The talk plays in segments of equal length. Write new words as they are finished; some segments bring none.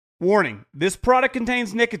Warning, this product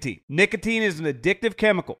contains nicotine. Nicotine is an addictive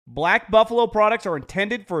chemical. Black Buffalo products are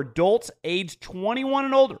intended for adults aged 21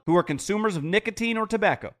 and older who are consumers of nicotine or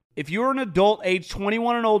tobacco. If you're an adult aged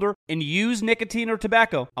 21 and older and use nicotine or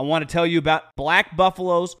tobacco, I want to tell you about Black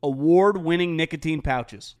Buffalo's award-winning nicotine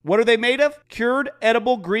pouches. What are they made of? Cured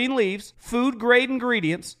edible green leaves, food-grade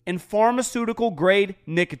ingredients, and pharmaceutical-grade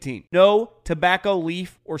nicotine. No tobacco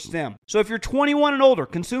leaf or stem. So if you're 21 and older,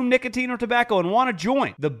 consume nicotine or tobacco, and want to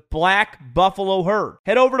join the Black Buffalo herd,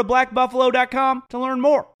 head over to blackbuffalo.com to learn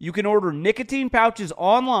more. You can order nicotine pouches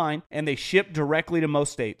online, and they ship directly to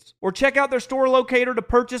most states. Or check out their store locator to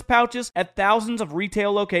purchase pouches at thousands of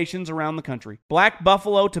retail locations around the country. Black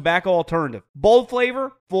Buffalo Tobacco Alternative. Bold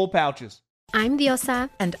flavor, full pouches. I'm Diosa.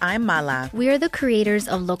 And I'm Mala. We are the creators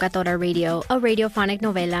of Locatora Radio, a radiophonic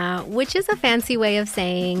novela, which is a fancy way of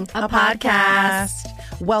saying a podcast.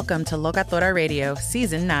 Welcome to Locatora Radio,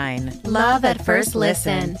 Season 9. Love at first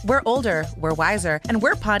listen. We're older, we're wiser, and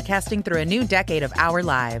we're podcasting through a new decade of our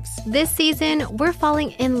lives. This season, we're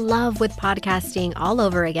falling in love with podcasting all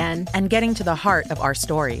over again. And getting to the heart of our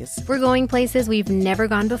stories. We're going places we've never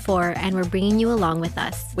gone before, and we're bringing you along with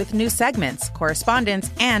us. With new segments,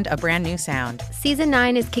 correspondence, and a brand new sound. Season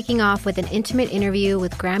 9 is kicking off with an intimate interview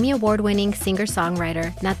with Grammy Award-winning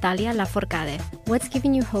singer-songwriter Natalia Lafourcade. What's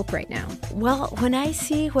giving you hope right now? Well, when I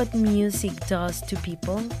see what music does to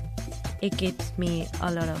people, it gives me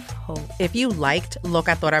a lot of hope. If you liked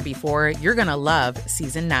Locatora before, you're going to love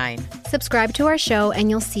Season 9. Subscribe to our show and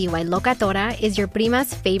you'll see why Locatora is your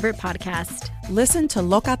prima's favorite podcast. Listen to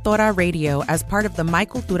Locatora Radio as part of the My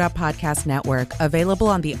Cultura Podcast Network, available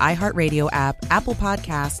on the iHeartRadio app, Apple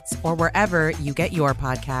Podcasts, or wherever you get your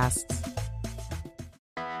podcasts.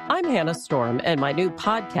 I'm Hannah Storm, and my new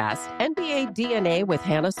podcast, NBA DNA with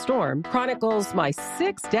Hannah Storm, chronicles my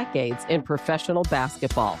 6 decades in professional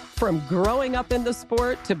basketball. From growing up in the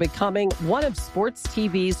sport to becoming one of sports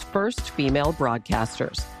TV's first female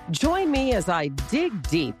broadcasters. Join me as I dig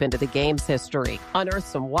deep into the game's history, unearth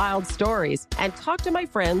some wild stories, and talk to my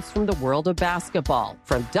friends from the world of basketball,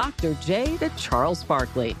 from Dr. J to Charles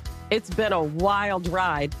Barkley. It's been a wild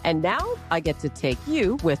ride, and now I get to take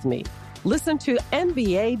you with me. Listen to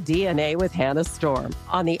NBA DNA with Hannah Storm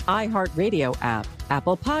on the iHeartRadio app,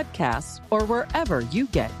 Apple Podcasts, or wherever you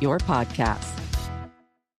get your podcasts.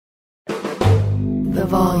 The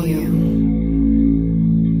Volume.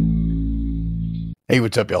 Hey,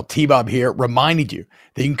 what's up, y'all? T-Bob here, reminding you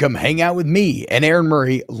that you can come hang out with me and Aaron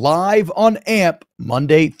Murray live on AMP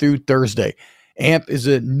Monday through Thursday. AMP is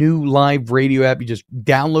a new live radio app. You just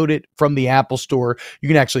download it from the Apple Store. You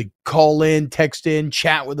can actually call in, text in,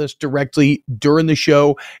 chat with us directly during the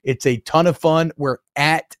show. It's a ton of fun. We're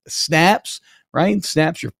at Snaps, right?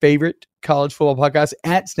 Snaps, your favorite college football podcast,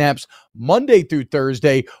 at Snaps, Monday through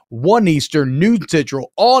Thursday, 1 Eastern, noon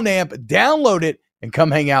Central, on AMP. Download it and come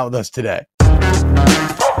hang out with us today.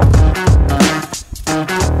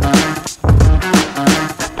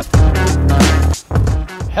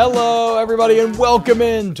 Hello, everybody, and welcome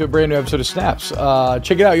in to a brand new episode of Snaps.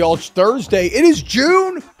 Check it out, y'all. It's Thursday. It is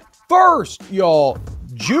June 1st, y'all.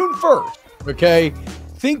 June 1st, okay?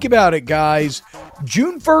 Think about it, guys.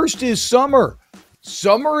 June 1st is summer.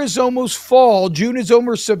 Summer is almost fall. June is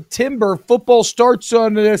almost September. Football starts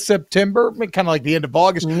on September, kind of like the end of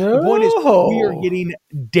August. No. The point is we are getting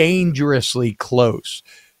dangerously close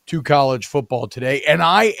to college football today, and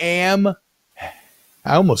I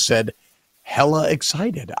almost said hella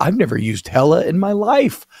excited. I've never used hella in my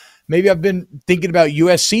life. Maybe I've been thinking about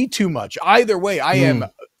USC too much. Either way, I am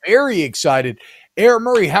very excited. Aaron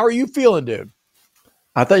Murray, how are you feeling, dude?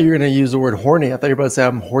 I thought you were going to use the word horny. I thought you were about to say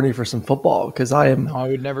I'm horny for some football because I am. No, I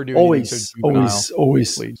would never do always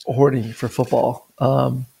horny for football.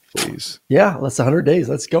 Please. Yeah, less than 100 days.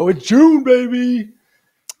 Let's go. It's June, baby.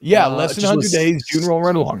 Yeah, less than 100 days. June roll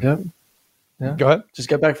right along. Yeah. Go ahead. Just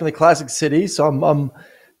got back from the Classic City, so I'm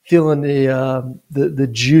feeling the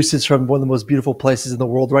juices from one of the most beautiful places in the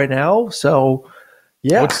world right now. So,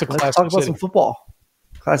 yeah, what's the let's talk about some football.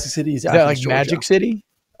 Classic City is that like Georgia. Magic City?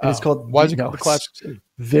 It's called. Why is it called the Classic City?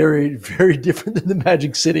 Very, very different than the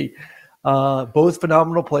Magic City. Both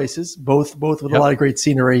phenomenal places. Both with a lot of great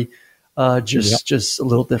scenery. Just a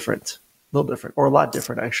little different, or a lot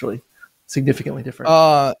different actually, significantly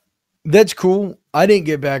different. That's cool. I didn't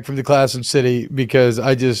get back from the Classic City because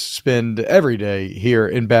I just spend every day here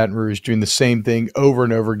in Baton Rouge doing the same thing over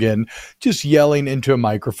and over again, just yelling into a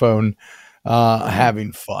microphone,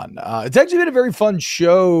 having fun. It's actually been a very fun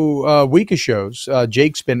show, week of shows.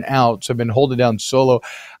 Jake's been out, so I've been holding down solo.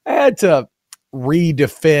 I had to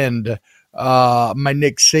redefend my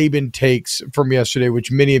Nick Saban takes from yesterday,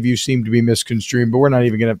 which many of you seem to be misconstruing, but we're not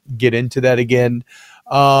even going to get into that again.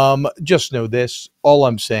 Just know this. All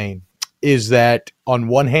I'm saying is that on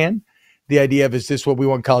one hand, the idea of is this what we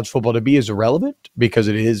want college football to be is irrelevant because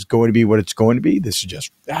it is going to be what it's going to be. This is just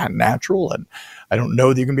natural, and I don't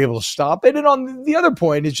know that you're going to be able to stop it. And on the other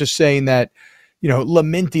point is just saying that,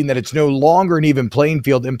 lamenting that it's no longer an even playing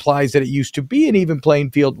field implies that it used to be an even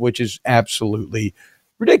playing field, which is absolutely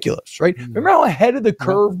ridiculous, right? Remember how ahead of the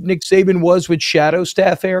curve Nick Saban was with shadow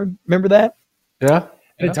staff, Aaron? Remember that? Yeah.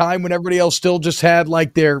 At a time when everybody else still just had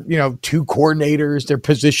like their, 2 coordinators, their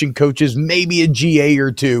position coaches, maybe a GA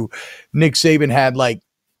or 2. Nick Saban had like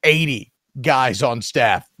 80 guys on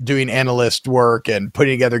staff doing analyst work and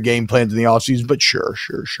putting together game plans in the offseason. But sure.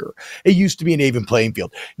 It used to be an even playing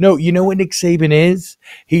field. No, you know what Nick Saban is?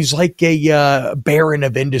 He's like a baron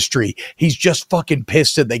of industry. He's just fucking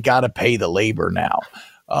pissed that they got to pay the labor now.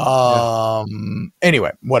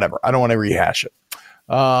 Anyway, whatever. I don't want to rehash it.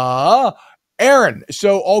 Aaron,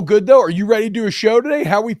 so all good though? Are you ready to do a show today?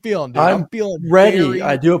 How are we feeling, dude? I'm feeling ready.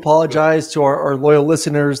 I do apologize to our loyal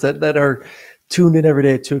listeners that are tuned in every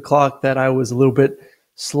day at 2:00 that I was a little bit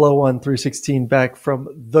slow on 316 back from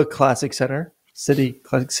the Classic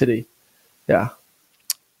Classic City. Yeah.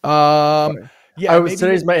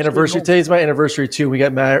 Today's my anniversary. Today's my anniversary too. We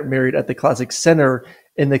got married at the Classic Center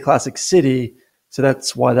in the Classic City. So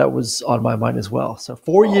that's why that was on my mind as well. So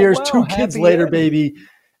 4 years, wow, 2 kids later, baby.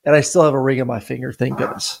 And I still have a ring on my finger. Thank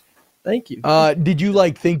goodness. Thank you. Did you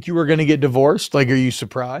think you were going to get divorced? Are you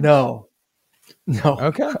surprised? No.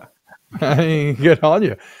 Okay. Good on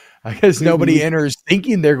you. I guess nobody enters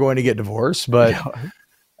thinking they're going to get divorced, but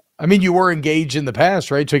I mean, you were engaged in the past,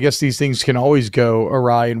 right? So I guess these things can always go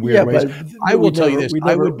awry in weird ways. I will tell you this.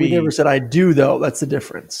 We never said I do, though. That's the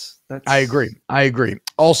difference. I agree.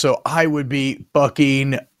 Also, I would be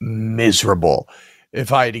fucking miserable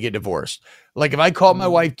if I had to get divorced. If I caught my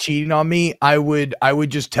wife cheating on me, I would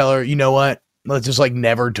just tell her, you know what? Let's just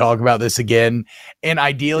never talk about this again. And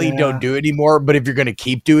ideally don't do it anymore. But if you're going to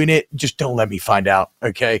keep doing it, just don't let me find out.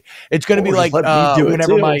 Okay. It's going to be like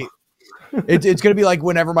whenever it's going to be like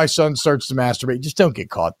whenever my son starts to masturbate, just don't get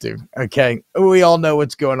caught, dude. Okay. We all know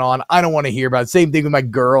what's going on. I don't want to hear about it. Same thing with my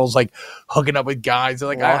girls, hooking up with guys.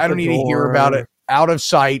 I don't need to hear about it. Out of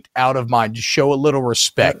sight, out of mind. Just show a little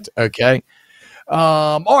respect. Okay.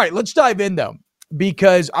 All right, let's dive in though,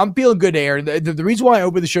 because I'm feeling good, Aaron. The reason why I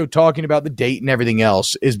opened the show talking about the date and everything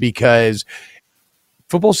else is because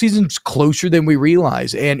football season's closer than we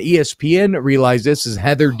realize, and ESPN realized this as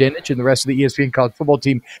Heather Dinich and the rest of the ESPN college football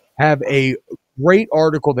team have a great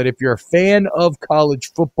article that if you're a fan of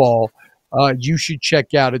college football, you should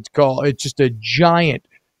check out. It's just a giant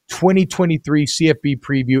 2023 CFB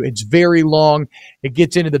preview. It's very long. It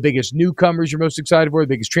gets into the biggest newcomers you're most excited for, the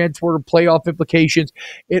biggest transfer playoff implications.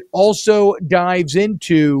 It also dives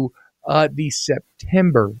into the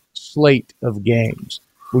September slate of games,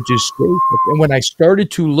 which is great. And when I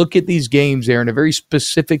started to look at these games, Aaron, a very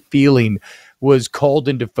specific feeling was called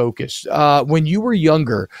into focus. When you were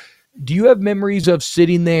younger, do you have memories of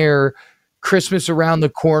sitting there, Christmas around the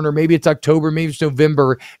corner, maybe it's October, maybe it's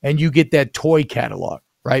November, and you get that toy catalog?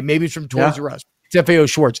 Right? Maybe it's from Toys R Us. It's FAO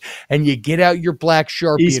Schwartz. And you get out your black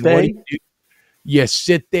Sharpie and what do? You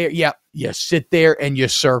sit there. Yeah. You sit there and you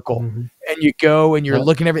circle and you go and you're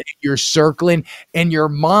looking at everything. You're circling and your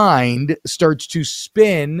mind starts to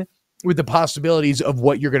spin with the possibilities of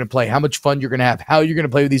what you're going to play, how much fun you're going to have, how you're going to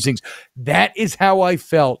play with these things. That is how I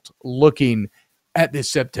felt looking at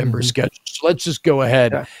this September schedule. So let's just go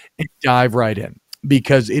ahead and dive right in,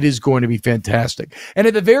 because it is going to be fantastic. And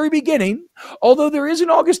at the very beginning, although there is an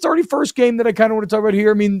August 31st game that I kind of want to talk about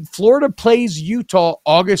here, I mean, Florida plays Utah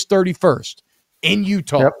August 31st in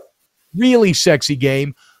Utah. Yep. Really sexy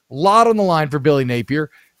game. A lot on the line for Billy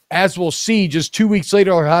Napier. As we'll see, just 2 weeks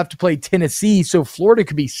later, I'll have to play Tennessee, so Florida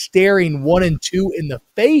could be staring 1-2 in the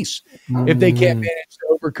face if they can't manage to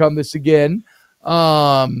overcome this again.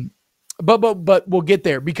 But we'll get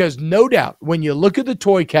there, because no doubt when you look at the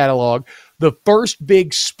toy catalog, the first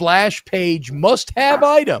big splash page must-have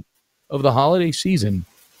item of the holiday season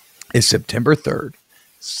is September 3rd,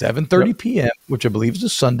 7:30 p.m., which I believe is a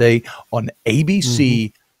Sunday on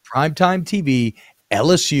ABC, primetime TV,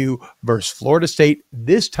 LSU versus Florida State,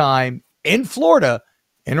 this time in Florida,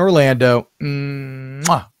 in Orlando.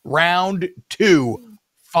 Round 2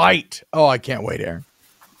 fight. Oh, I can't wait, Aaron.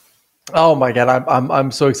 Oh my God,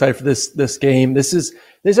 I'm so excited for this game. This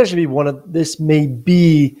may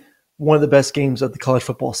be one of the best games of the college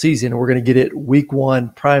football season. We're going to get it week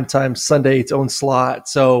 1, primetime Sunday, its own slot.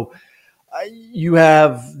 So you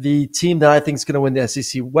have the team that I think is going to win the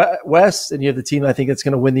SEC West, and you have the team I think that's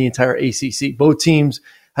going to win the entire ACC. Both teams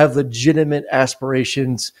have legitimate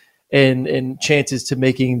aspirations and chances to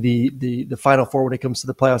making the Final Four when it comes to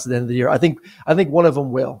the playoffs at the end of the year. I think one of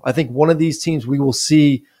them will. I think one of these teams we will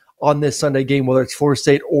see on this Sunday game, whether it's Florida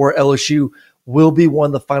State or LSU, will be one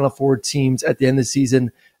of the Final Four teams at the end of the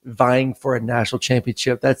season vying for a national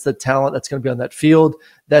championship. That's the talent that's going to be on that field.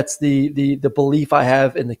 That's the belief I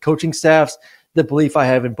have in the coaching staffs, the belief I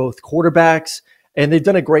have in both quarterbacks, and they've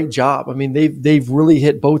done a great job. I mean, they've really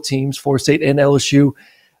hit both teams, Florida State and LSU,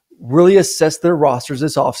 really assessed their rosters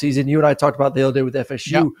this offseason. You and I talked about the other day with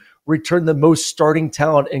FSU, returned the most starting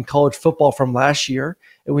talent in college football from last year.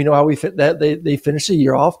 And we know how we fit that. They finished the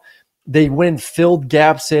year off. They went and filled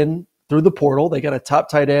gaps in through the portal. They got a top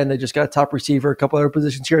tight end. They just got a top receiver, a couple other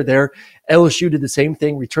positions here or there. LSU did the same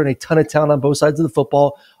thing, returned a ton of talent on both sides of the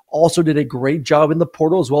football. Also did a great job in the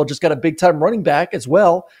portal as well. Just got a big-time running back as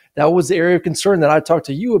well. That was the area of concern that I talked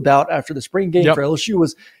to you about after the spring game for LSU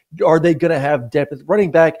was, are they going to have depth at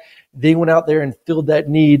running back? They went out there and filled that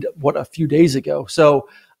need, a few days ago. So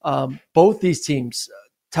both these teams,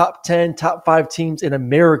 top 10, top 5 teams in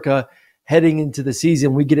America heading into the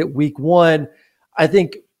season. We get it week 1. I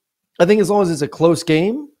think as long as it's a close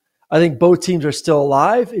game, I think both teams are still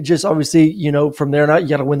alive. It just obviously, from there on out, you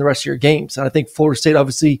got to win the rest of your games. And I think Florida State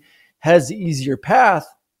obviously has the easier path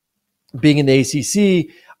being in the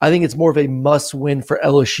ACC. I think it's more of a must win for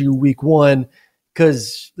LSU week 1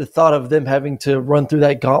 because the thought of them having to run through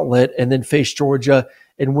that gauntlet and then face Georgia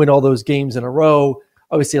and win all those games in a row,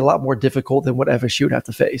 obviously a lot more difficult than what FSU would have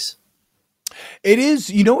to face. It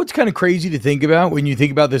is, what's kind of crazy to think about when you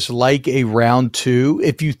think about this like a round 2.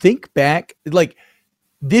 If you think back,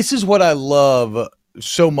 this is what I love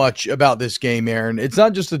so much about this game, Aaron. It's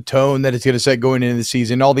not just the tone that it's going to set going into the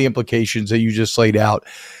season, all the implications that you just laid out,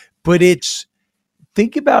 but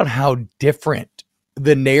think about how different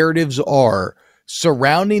the narratives are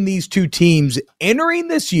surrounding these two teams entering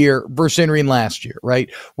this year versus entering last year, right?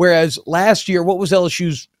 Whereas last year, what was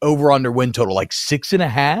LSU's over-under win total?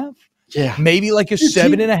 6.5? Yeah. Maybe a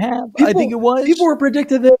 7.5, I think it was. People were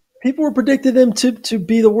predicting them to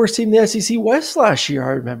be the worst team in the SEC West last year,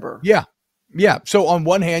 I remember. Yeah. Yeah. So on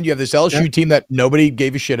one hand, you have this LSU team that nobody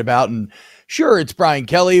gave a shit about. And sure, it's Brian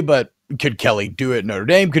Kelly, but could Kelly do it at Notre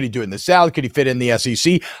Dame? Could he do it in the South? Could he fit in the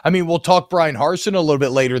SEC? I mean, we'll talk Brian Harsin a little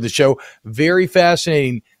bit later in the show. Very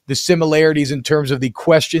fascinating, the similarities in terms of the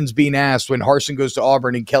questions being asked when Harsin goes to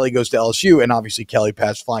Auburn and Kelly goes to LSU. And obviously Kelly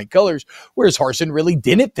passed flying colors, whereas Harsin really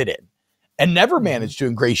didn't fit in and never managed to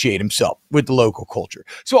ingratiate himself with the local culture.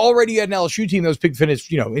 So already you had an LSU team that was picked to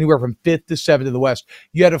finish, anywhere from 5th to 7th in the West.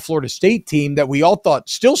 You had a Florida State team that we all thought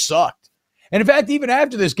still sucked. And in fact, even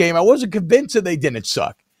after this game, I wasn't convinced that they didn't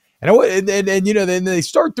suck. And then they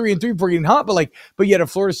start 3-3 before getting hot, but you had a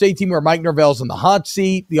Florida State team where Mike Norvell's in the hot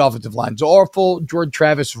seat. The offensive line's awful. Jordan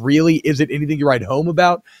Travis really isn't anything to write home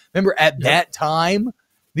about. Remember at that time,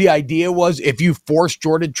 the idea was if you force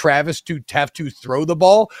Jordan Travis to have to throw the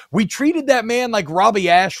ball, we treated that man like Robbie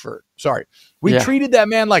Ashford. We treated that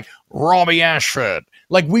man like Robbie Ashford.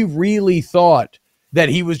 We really thought that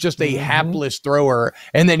he was just a hapless thrower,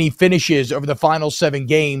 and then he finishes over the final 7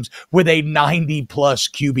 games with a 90-plus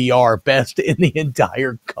QBR, best in the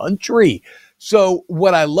entire country. So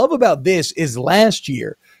what I love about this is last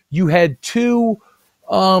year you had 2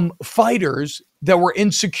 fighters that were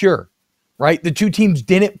insecure. Right? The 2 teams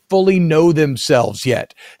didn't fully know themselves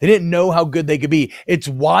yet. They didn't know how good they could be. It's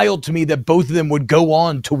wild to me that both of them would go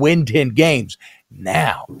on to win 10 games.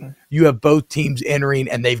 Now you have both teams entering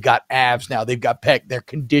and they've got abs now. They've got pec. Their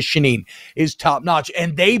conditioning is top notch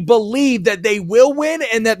and they believe that they will win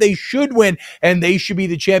and that they should win and they should be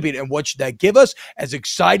the champion. And what should that give us? As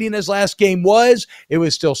exciting as last game was, it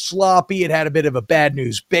was still sloppy. It had a bit of a bad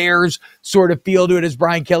news Bears sort of feel to it, as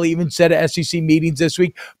Brian Kelly even said at SEC meetings this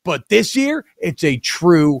week. But this year, it's a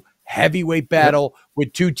true heavyweight battle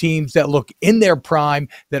with 2 teams that look in their prime,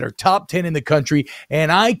 that are top 10 in the country.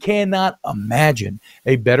 And I cannot imagine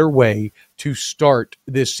a better way to start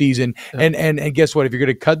this season. And guess what? If you're going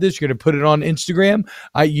to cut this, you're going to put it on Instagram.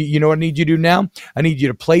 You know what I need you to do now? I need you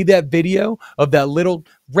to play that video of that little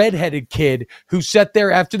redheaded kid who sat there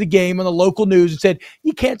after the game on the local news and said,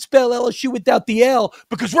 you can't spell LSU without the L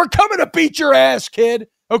because we're coming to beat your ass, kid.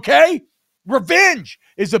 Okay? Revenge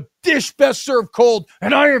is a dish best served cold,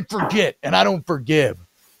 and I don't forgive.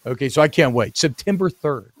 Okay, so I can't wait. September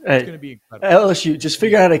 3rd. It's going to be incredible. LSU, just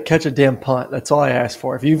figure out how to catch a damn punt. That's all I ask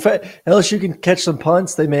for. If LSU can catch some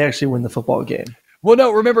punts, they may actually win the football game. Well, no,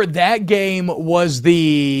 remember that game was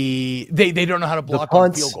they don't know how to block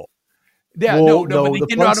on field goal. Yeah, no, but they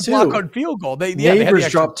didn't know how to block on field goal. Neighbors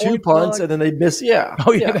dropped 2 punts and then they missed. Yeah.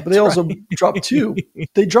 Oh, yeah. But they also dropped 2.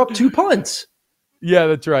 They dropped 2 punts. Yeah,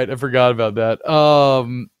 that's right. I forgot about that.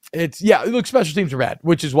 Look, special teams are bad,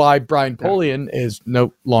 which is why Brian Polian is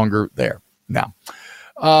no longer there now.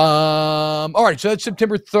 All right, so that's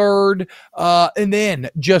September 3rd. And then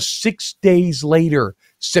just 6 days later,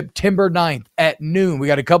 September 9th at noon. We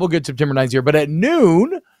got a couple good September 9s here, but at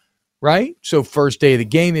noon, right? So first day of the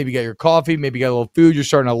game, maybe you got your coffee, maybe you got a little food. You're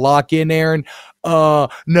starting to lock in, Aaron.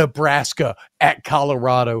 Nebraska at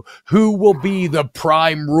Colorado. Who will be the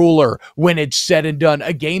prime ruler when it's said and done?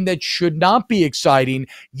 A game that should not be exciting,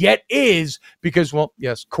 yet is, because, well,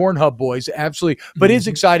 yes, Corn Hub boys, absolutely, but is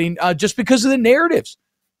exciting just because of the narratives.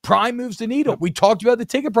 Prime moves the needle. We talked about the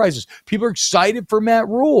ticket prices. People are excited for Matt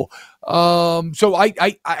Rule. So I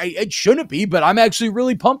it shouldn't be, but I'm actually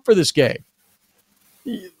really pumped for this game.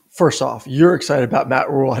 First off, you're excited about Matt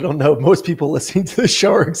Rule. I don't know. Most people listening to the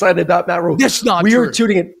show are excited about Matt Rule. That's not true.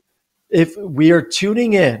 We are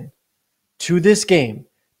tuning in to this game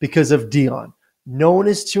because of Dion. No one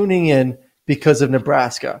is tuning in because of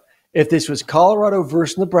Nebraska. If this was Colorado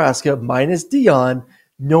versus Nebraska minus Dion,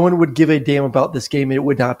 no one would give a damn about this game. It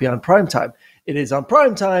would not be on primetime. It is on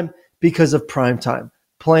primetime because of primetime.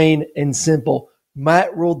 Plain and simple.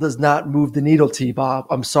 Matt Rule does not move the needle, T-Bob.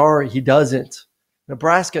 I'm sorry, he doesn't.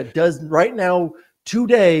 Nebraska does right now,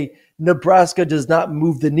 today, Nebraska does not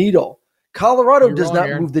move the needle. Colorado does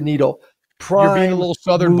not move the needle. Prime You're being a little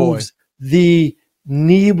Southern boy. The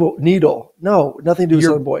needle. No, nothing to do with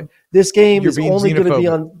Southern boy. This game is only going to be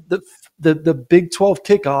on the Big 12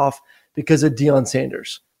 kickoff because of Deion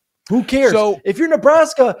Sanders. Who cares? So, if you're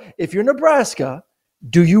Nebraska,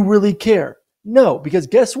 do you really care? No, because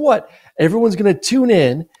guess what? Everyone's going to tune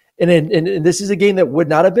in, and this is a game that would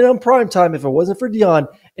not have been on primetime if it wasn't for Deion.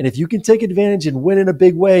 And if you can take advantage and win in a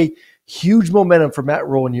big way, huge momentum for Matt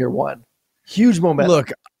Rule in year one. Huge momentum.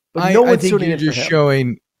 Look, I think you're just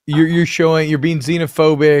showing you're being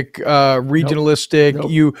xenophobic, regionalistic.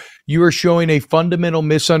 Nope. You are showing a fundamental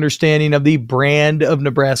misunderstanding of the brand of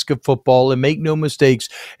Nebraska football. And make no mistakes,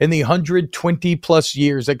 in the 120 plus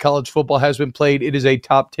years that college football has been played, it is a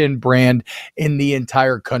top 10 brand in the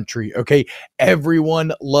entire country. Okay.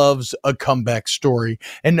 Everyone loves a comeback story,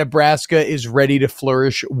 and Nebraska is ready to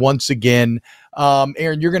flourish once again.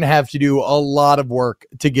 Aaron, you're going to have to do a lot of work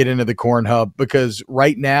to get into the Corn Hub, because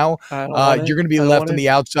right now you're going to be left on the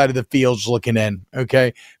outside of the fields looking in.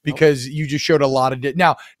 Okay. Because you just showed a lot of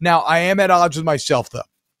Now I am at odds with myself, though.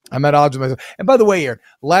 I'm at odds with myself. And by the way, Aaron,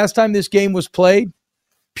 last time this game was played,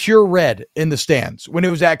 pure red in the stands when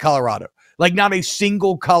it was at Colorado. Like, not a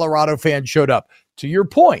single Colorado fan showed up. To your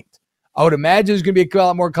point, I would imagine there's going to be a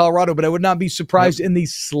lot more Colorado, but I would not be surprised in the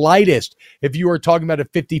slightest if you were talking about a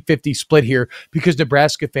 50-50 split here, because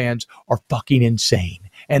Nebraska fans are fucking insane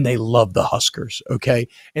and they love the Huskers, okay?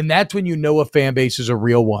 And that's when you know a fan base is a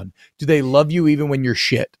real one. Do they love you even when you're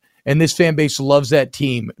shit? And this fan base loves that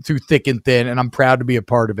team through thick and thin, and I'm proud to be a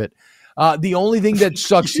part of it. The only thing that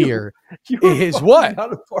sucks here is what?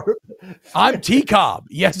 I'm T-Cobb.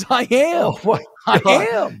 Yes, I am. Oh I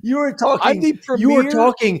am. You were talking. You were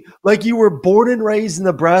talking like you were born and raised in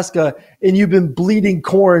Nebraska, and you've been bleeding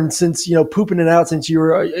corn since, pooping it out since you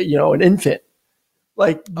were an infant.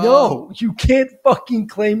 Like, no, you can't fucking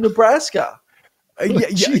claim Nebraska.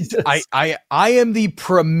 I am the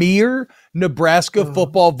premier Nebraska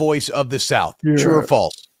football voice of the South. True or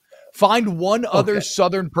false? Find one other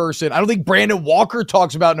Southern person. I don't think Brandon Walker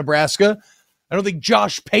talks about Nebraska. I don't think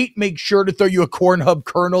Josh Pate makes sure to throw you a Corn Hub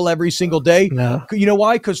kernel every single day. No. You know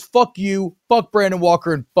why? Because fuck you, fuck Brandon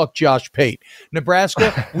Walker, and fuck Josh Pate.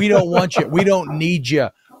 Nebraska, we don't want you. We don't need you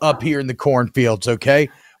up here in the cornfields, okay?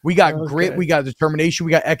 We got grit. We got determination.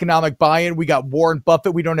 We got economic buy-in. We got Warren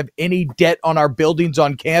Buffett. We don't have any debt on our buildings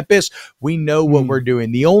on campus. We know what we're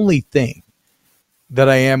doing. The only thing that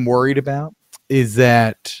I am worried about is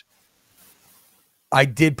that I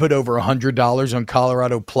did put over $100 on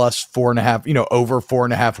Colorado plus 4.5, over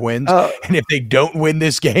 4.5 wins. And if they don't win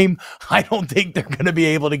this game, I don't think they're going to be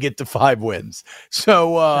able to get to 5 wins.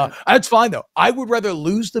 So that's fine, though. I would rather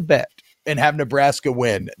lose the bet and have Nebraska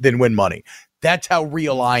win than win money. That's how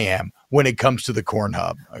real I am when it comes to the Corn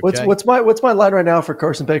Hub. Okay? What's my line right now for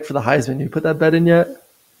Carson Beck for the Heisman? You put that bet in yet?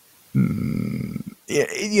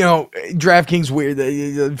 DraftKings weird.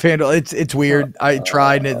 FanDuel, it's weird. I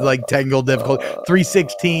tried, and it's technical difficulty.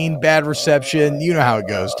 316, bad reception. You know how it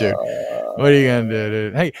goes, dude. What are you gonna do,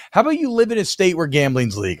 dude? Hey, how about you live in a state where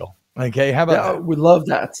gambling's legal? Okay, how about that? I would love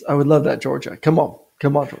that. I would love that, Georgia. Come on,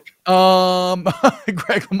 Georgia.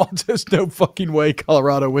 Greg Lamont says no fucking way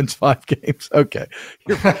Colorado wins 5 games. Okay,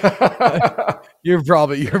 you're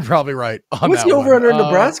probably right on what's that the over one. under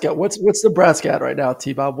Nebraska? What's Nebraska at right now,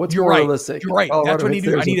 T-Bob? What's more realistic? You're right. That's what I need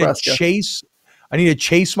to do. I need to chase. I need to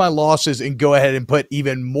chase my losses and go ahead and put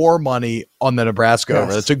even more money on the Nebraska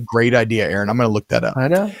over. That's a great idea, Aaron. I'm going to look that up. I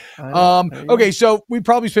know. Okay, so we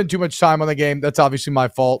probably spent too much time on the game. That's obviously my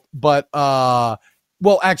fault. But,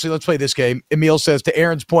 well, actually, let's play this game. Emil says, to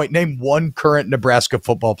Aaron's point, name one current Nebraska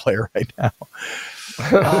football player right now.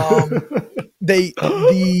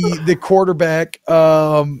 The quarterback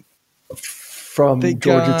from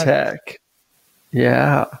Georgia Tech.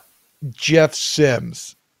 Yeah. Jeff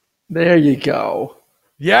Sims. There you go.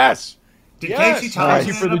 Yes. Did Casey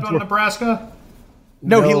Thompson end up on Nebraska?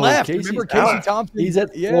 No, he left. Remember Casey Thompson? He's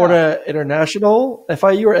at Florida International,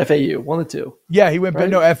 FIU or FAU, one of the two. Yeah, he went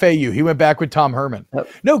FAU. He went back with Tom Herman. Yep.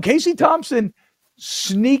 No, Casey Thompson,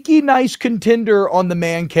 sneaky nice contender on the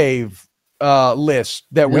Man Cave list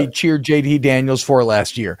that we cheered J.D. Daniels for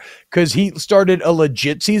last year, because he started a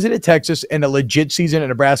legit season at Texas and a legit season at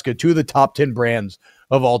Nebraska, 2 of the top 10 brands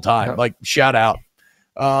of all time. Yep. Like, shout out.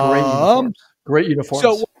 Great uniforms.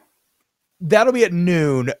 So that'll be at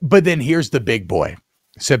noon, but then here's the big boy.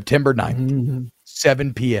 September 9th,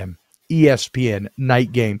 7 p.m., ESPN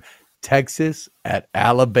night game, Texas at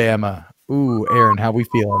Alabama. Ooh, Aaron, how we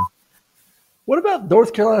feeling? What about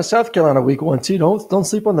North Carolina, South Carolina week 1, too? Don't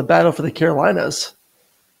sleep on the battle for the Carolinas,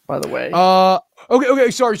 by the way.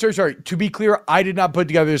 Okay. Sorry. To be clear, I did not put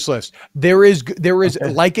together this list. There is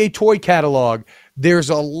like a toy catalog. There's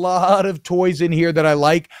a lot of toys in here that I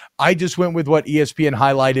like. I just went with what ESPN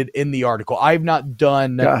highlighted in the article. I've not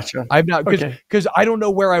done. Gotcha. I've not because I don't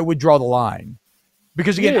know where I would draw the line.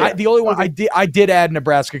 Because again, the only one I did add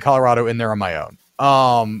Nebraska, Colorado in there on my own.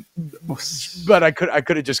 But I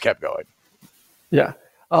could have just kept going. Yeah.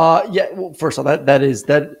 Well, first of all, that is,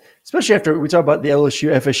 especially after we talk about the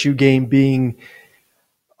LSU FSU game being,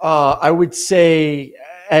 I would say,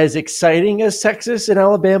 as exciting as Texas and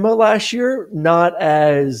Alabama last year, not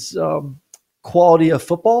as quality of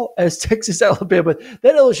football as Texas Alabama.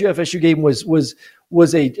 That LSU FSU game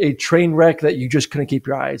was a train wreck that you just couldn't keep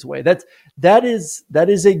your eyes away. That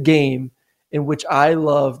is a game in which I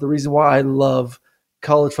love. The reason why I love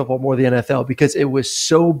college football more than the NFL, because it was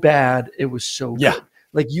so bad, it was so good.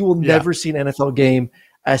 Like, you will never see an NFL game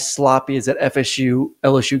as sloppy as that FSU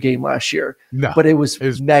LSU game last year. No, but it was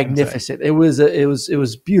magnificent. It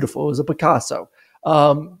was beautiful. It was a Picasso.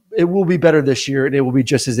 It will be better this year, and it will be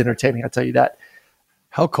just as entertaining. I'll tell you that.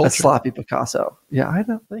 How cultured. A sloppy Picasso. Yeah, I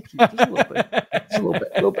know. Thank you. Just a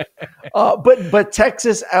little bit. But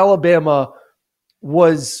Texas, Alabama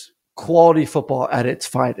was quality football at its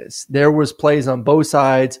finest. There was plays on both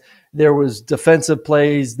sides. There was defensive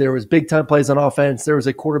plays. There was big-time plays on offense. There was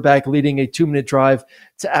a quarterback leading a 2-minute drive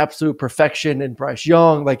to absolute perfection in Bryce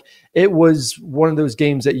Young. Like, it was one of those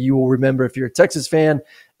games that you will remember if you're a Texas fan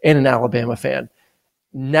and an Alabama fan.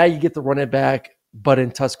 Now you get to run it back, but in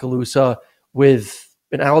Tuscaloosa with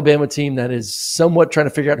an Alabama team that is somewhat trying to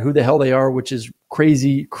figure out who the hell they are, which is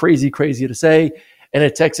crazy to say, and a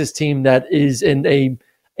Texas team that is in a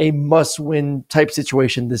must-win type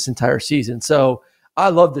situation this entire season. So I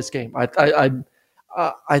love this game.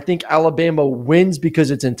 I think Alabama wins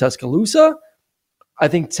because it's in Tuscaloosa. I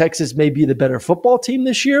think Texas may be the better football team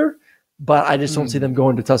this year, but I just don't see them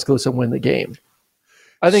going to Tuscaloosa and win the game.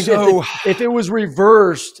 I think if it was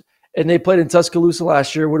reversed and they played in Tuscaloosa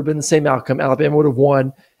last year, it would have been the same outcome. Alabama would have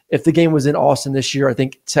won. If the game was in Austin this year, I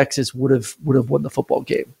think Texas would have won the football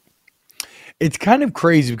game. It's kind of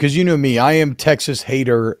crazy because you know me, I am Texas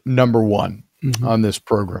hater number one on this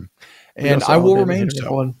program. And I will remain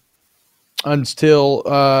so until,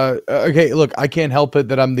 okay, look, I can't help it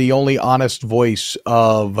that I'm the only honest voice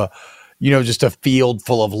of, just a field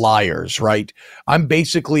full of liars, right? I'm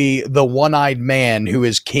basically the one-eyed man who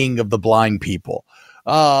is king of the blind people.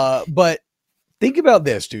 But think about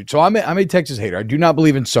this, dude. So I'm a Texas hater. I do not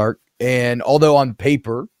believe in Sark. And although on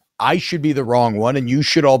paper, I should be the wrong one and you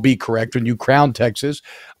should all be correct when you crown Texas,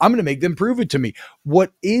 I'm going to make them prove it to me.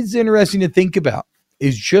 What is interesting to think about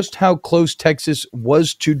is just how close Texas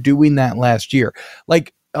was to doing that last year.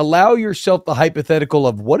 Like, allow yourself the hypothetical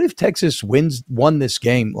of what if Texas won this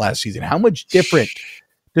game last season? How much different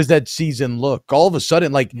does that season look? All of a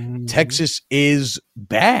sudden, Texas is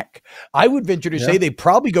back. I would venture to say they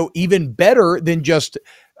probably go even better than just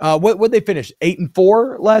what they finished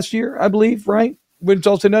 8-4 last year, I believe, right? When it's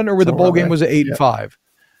all said and done, or where the bowl game was at 8-5.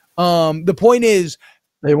 The point is,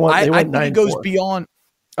 they won. I think it goes beyond.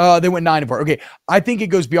 They went 9-4. Okay, I think it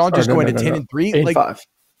goes beyond just going to 10-3. 8-5.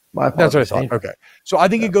 That's what I thought. Okay, so I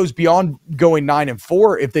think it goes beyond going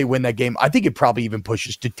 9-4 if they win that game. I think it probably even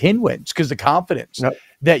pushes to 10 wins because the confidence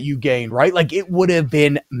that you gain, right? Like, it would have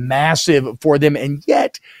been massive for them, and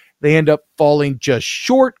yet They end up falling just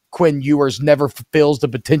short. Quinn Ewers never fulfills the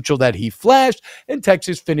potential that he flashed, and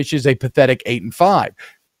Texas finishes a pathetic 8-5.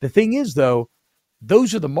 The thing is, though,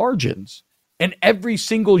 those are the margins. And every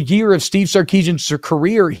single year of Steve Sarkisian's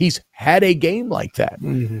career, he's had a game like that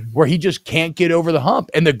where he just can't get over the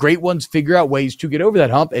hump. And the great ones figure out ways to get over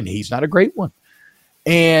that hump, and he's not a great one.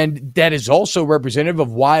 And that is also representative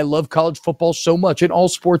of why I love college football so much and all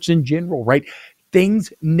sports in general, right?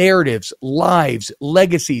 Things, narratives, lives,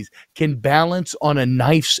 legacies can balance on a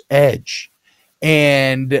knife's edge.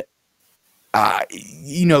 And,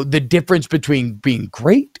 the difference between being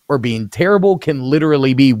great or being terrible can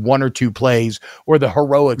literally be one or two plays or the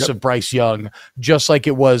heroics of Bryce Young, just like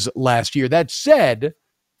it was last year. That said,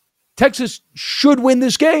 Texas should win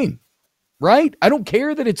this game, right? I don't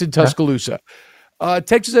care that it's in Tuscaloosa.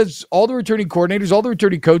 Texas has all the returning coordinators, all the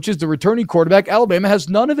returning coaches, the returning quarterback. Alabama has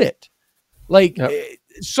none of it.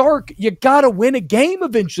 Sark, you got to win a game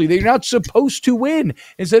eventually. They're not supposed to win.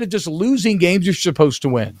 Instead of just losing games, you're supposed to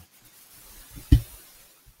win.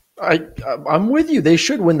 I'm with you. They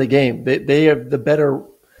should win the game. They have the better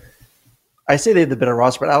 – I say they have the better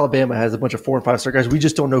roster, but Alabama has a bunch of 4- and 5-star guys. We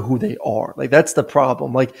just don't know who they are. That's the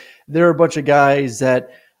problem. There are a bunch of guys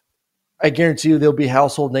that I guarantee you they'll be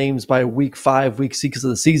household names by week 5, week 6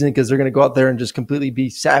 of the season because they're going to go out there and just completely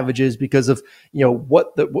be savages because of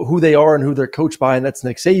who they are and who they're coached by, and that's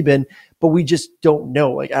Nick Saban. But we just don't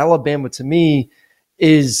know. Alabama to me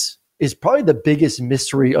is probably the biggest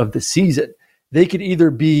mystery of the season. They could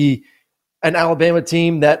either be an Alabama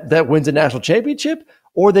team that wins a national championship,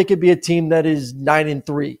 or they could be a team that is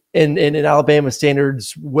 9-3 and in Alabama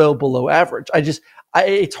standards well below average.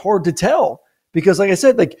 It's hard to tell because, like I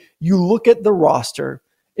said, you look at the roster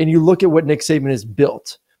and you look at what Nick Saban has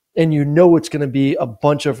built, and it's going to be a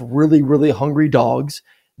bunch of really, really hungry dogs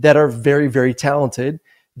that are very, very talented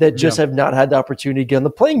that just have not had the opportunity to get on the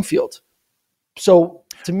playing field. So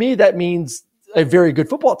to me, that means a very good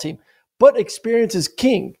football team. But experience is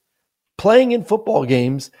king. Playing in football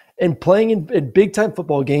games and playing in big-time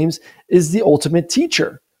football games is the ultimate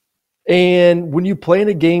teacher. And when you play in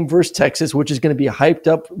a game versus Texas, which is going to be hyped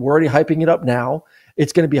up, we're already hyping it up now.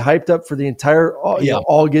 It's going to be hyped up for the entire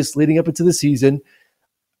August leading up into the season.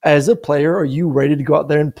 As a player, are you ready to go out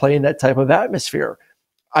there and play in that type of atmosphere?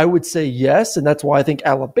 I would say yes, and that's why I think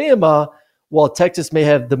Alabama, while Texas may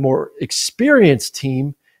have the more experienced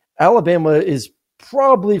team, Alabama is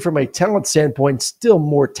probably from a talent standpoint still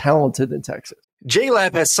more talented than Texas.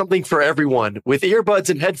 JLab has something for everyone with earbuds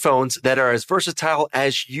and headphones that are as versatile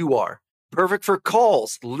as you are. Perfect for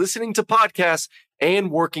calls, listening to podcasts,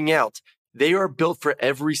 and working out. They are built for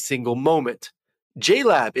every single moment.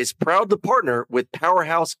 JLab is proud to partner with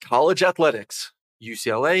Powerhouse College Athletics,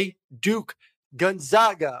 UCLA, Duke,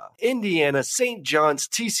 Gonzaga, Indiana, St. John's,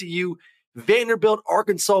 TCU, Vanderbilt,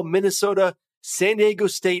 Arkansas, Minnesota, San Diego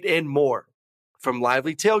State, and more. From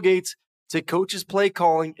lively tailgates to coaches' play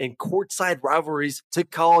calling and courtside rivalries to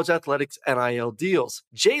college athletics NIL deals,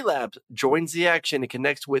 JLab joins the action and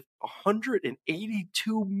connects with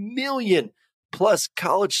 182 million plus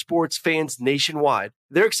college sports fans nationwide.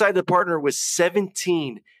 They're excited to partner with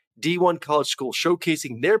 17 D1 college schools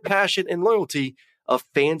showcasing their passion and loyalty of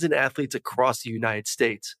fans and athletes across the United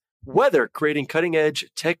States. Whether creating cutting-edge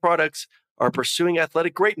tech products or pursuing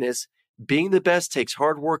athletic greatness, being the best takes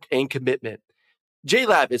hard work and commitment.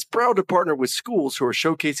 JLab is proud to partner with schools who are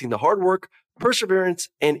showcasing the hard work, perseverance,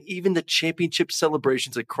 and even the championship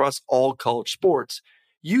celebrations across all college sports.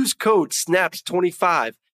 Use code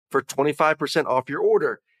SNAPS25 for 25% off your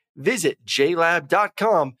order. Visit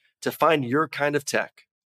JLab.com to find your kind of tech.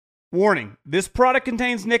 Warning, this product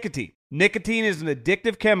contains nicotine. Nicotine is an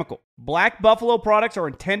addictive chemical. Black Buffalo products are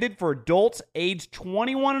intended for adults aged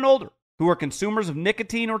 21 and older who are consumers of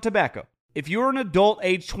nicotine or tobacco. If you're an adult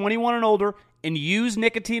aged 21 and older and use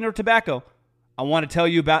nicotine or tobacco, I want to tell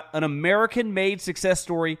you about an American-made success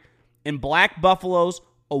story in Black Buffalo's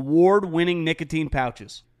award-winning nicotine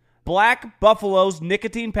pouches. Black Buffalo's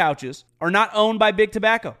nicotine pouches are not owned by Big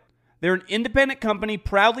Tobacco. They're an independent company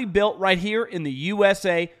proudly built right here in the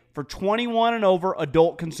USA for 21 and over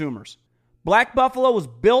adult consumers. Black Buffalo was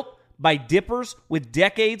built by dippers with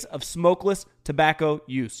decades of smokeless tobacco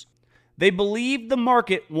use. They believed the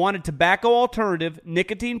market wanted tobacco alternative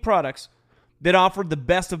nicotine products that offered the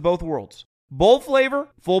best of both worlds. Bold flavor,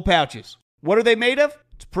 full pouches. What are they made of?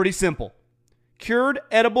 It's pretty simple. Cured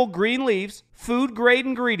edible green leaves, food-grade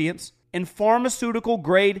ingredients, and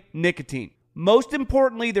pharmaceutical-grade nicotine. Most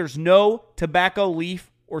importantly, there's no tobacco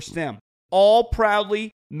leaf or stem. All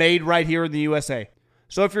proudly made right here in the USA.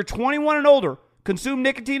 So if you're 21 and older, consume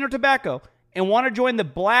nicotine or tobacco, and want to join the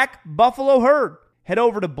Black Buffalo herd, head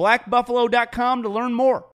over to blackbuffalo.com to learn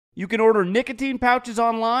more. You can order nicotine pouches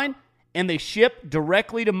online, and they ship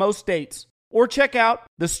directly to most states. Or check out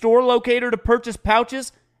the store locator to purchase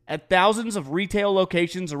pouches at thousands of retail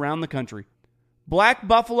locations around the country. Black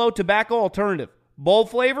Buffalo Tobacco Alternative. Bold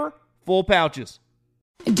flavor, full pouches.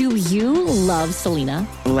 Do you love Selena?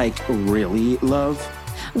 Like, really love?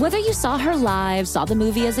 Whether you saw her live, saw the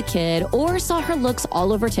movie as a kid, or saw her looks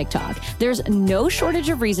all over TikTok, there's no shortage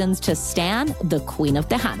of reasons to stan the Queen of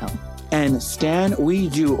Tejano. And Stan, we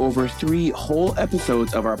do over 3 whole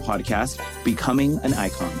episodes of our podcast, Becoming an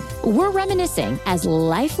Icon. We're reminiscing as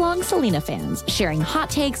lifelong Selena fans, sharing hot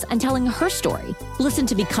takes and telling her story. Listen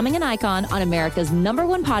to Becoming an Icon on America's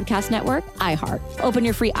 #1 podcast network, iHeart. Open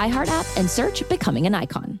your free iHeart app and search Becoming an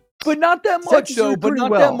Icon. But not that much, though. But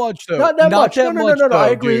not that much, though. Not that much. No. I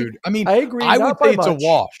agree. Dude. I mean, I agree. I would say it's a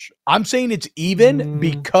wash. I'm saying it's even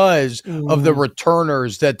because of the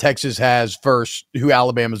returners that Texas has versus who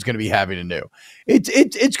Alabama's going to be having to do.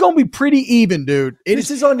 It's going to be pretty even, dude.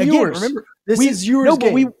 This is on Ewers. Remember, this is Ewers'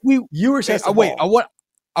 game. But Ewers has to wait.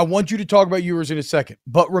 I want you to talk about Ewers in a second.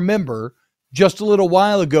 But remember, just a little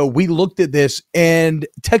while ago, we looked at this, and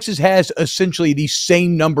Texas has essentially the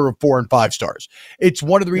same number of 4 and 5 stars. It's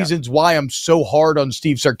one of the reasons why I'm so hard on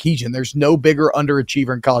Steve Sarkisian. There's no bigger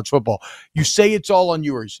underachiever in college football. You say it's all on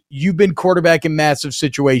Ewers. You've been quarterback in massive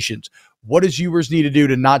situations. What does Ewers need to do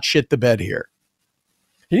to not shit the bed here?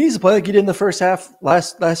 He needs to play like he did in the first half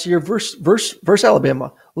last year versus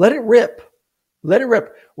Alabama. Let it rip. Let it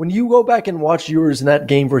rip. When you go back and watch Ewers in that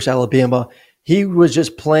game versus Alabama, he was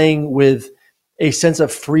just playing with a sense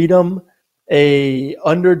of freedom, a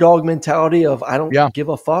underdog mentality of I don't give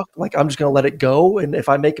a fuck. Like, I'm just going to let it go. And if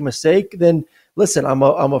I make a mistake, then listen, I'm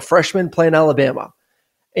a freshman playing Alabama.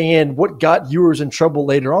 And what got Ewers in trouble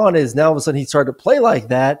later on is now all of a sudden he started to play like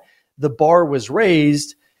that. The bar was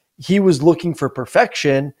raised. He was looking for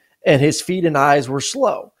perfection, and his feet and eyes were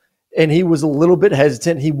slow. And he was a little bit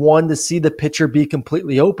hesitant. He wanted to see the pitcher be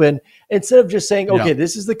completely open instead of just saying, okay,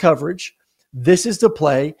 this is the coverage. This is the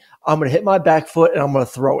play. I'm going to hit my back foot and I'm going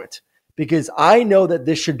to throw it because I know that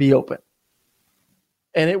this should be open.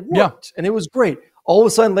 And it worked. And it was great. All of a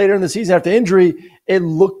sudden later in the season after injury, it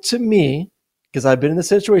looked to me, because I've been in this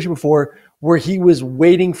situation before, where he was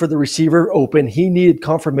waiting for the receiver open. He needed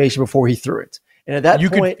confirmation before he threw it. And at that point, you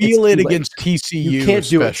could feel it against TCU, you can't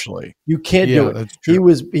especially. Do it. You can't do it.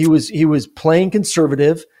 He was playing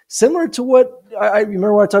conservative, similar to what I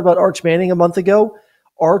remember when I talked about Arch Manning a month ago.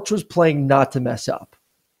 Arch was playing not to mess up.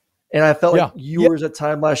 And I felt like Ewers at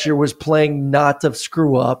time last year was playing not to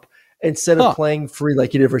screw up instead of playing free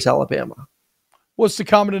like he did versus Alabama. What's the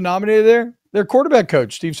common denominator there? Their quarterback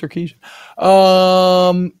coach, Steve Sarkisian.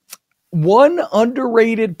 One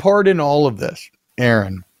underrated part in all of this,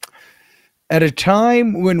 Aaron, at a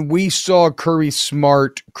time when we saw Kirby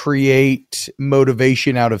Smart create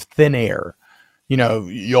motivation out of thin air,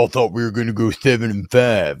 y'all thought we were going to go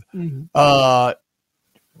 7-5. Mm-hmm.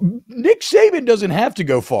 Nick Saban doesn't have to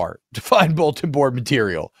go far to find bulletin board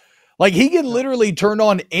material. Like, he can literally turn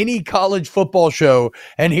on any college football show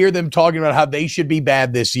and hear them talking about how they should be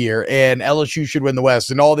bad this year and LSU should win the West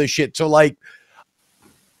and all this shit. So, like,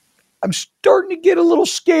 I'm starting to get a little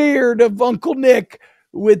scared of Uncle Nick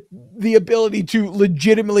with the ability to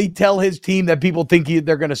legitimately tell his team that people think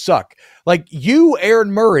they're going to suck. Like, you,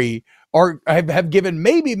 Aaron Murray, have given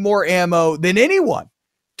maybe more ammo than anyone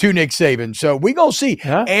to Nick Saban. So we gonna see.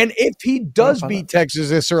 Yeah. And if he does beat Texas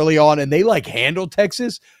this early on and they handle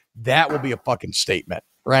Texas, that will be a fucking statement,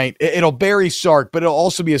 right? It'll bury Sark, but it'll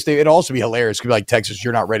also be a statement. It'll also be hilarious. It could be like, Texas,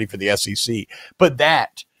 you're not ready for the SEC. But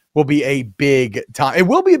that will be a big time. It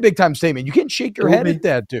will be a big time statement. You can't shake your head at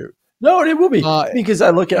that, dude. No, it will be because I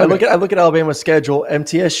look at Alabama's schedule.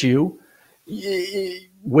 MTSU,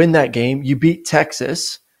 win that game. You beat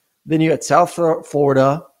Texas. Then you got South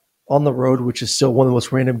Florida on the road, which is still one of the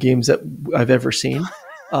most random games that I've ever seen.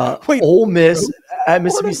 Ole Miss at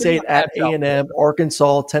Mississippi State, at A&M,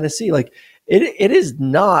 Arkansas, Tennessee. Like, it is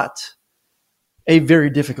not a very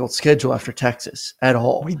difficult schedule after Texas at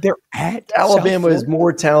all. They're at Alabama is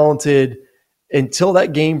more talented until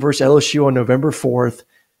that game versus LSU on November 4th.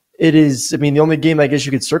 It is, the only game I guess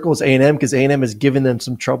you could circle is A&M because A&M has given them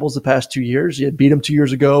some troubles the past 2 years. You had beat them 2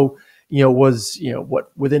 years ago,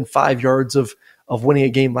 within 5 yards of winning a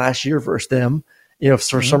game last year versus them.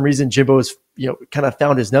 For some reason, Jimbo has, kind of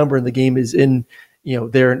found his number and the game is in,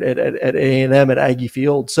 there at A&M at Aggie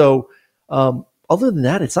Field. So other than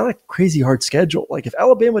that, it's not a crazy hard schedule. Like, if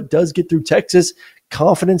Alabama does get through Texas,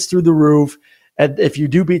 confidence through the roof. And if you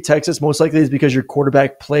do beat Texas, most likely it's because your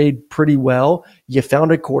quarterback played pretty well. You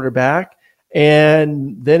found a quarterback.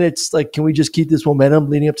 And then it's like, can we just keep this momentum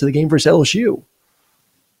leading up to the game versus LSU?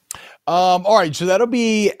 All right, so that'll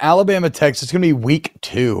be Alabama, Texas. It's going to be week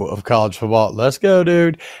 2 of college football. Let's go,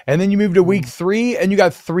 dude. And then you move to week 3, and you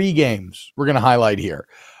got 3 games we're going to highlight here.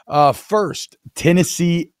 First,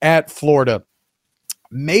 Tennessee at Florida.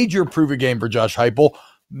 Major prove-a game for Josh Heupel.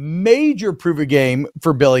 Major prove-a game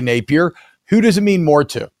for Billy Napier. Who does it mean more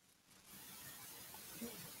to?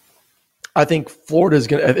 I think Florida's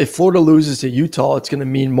going to, if Florida loses to Utah, it's going to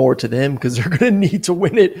mean more to them because they're going to need to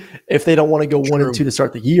win it if they don't want to go 1-2 to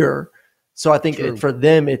start the year. So I think for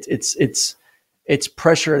them, it's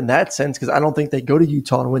pressure in that sense because I don't think they go to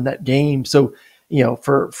Utah and win that game. So,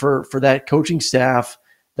 for that coaching staff,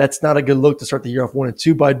 that's not a good look to start the year off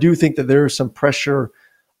 1-2. But I do think that there is some pressure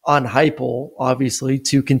on Heupel, obviously,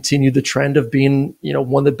 to continue the trend of being,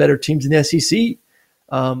 one of the better teams in the SEC.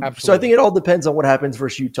 So I think it all depends on what happens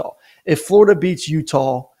versus Utah. If Florida beats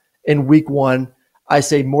Utah in week 1, I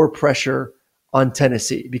say more pressure on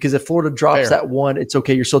Tennessee because if Florida drops that 1, it's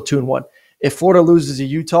okay. You're still 2-1. If Florida loses to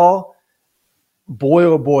Utah, boy,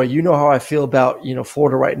 oh boy, you know how I feel about,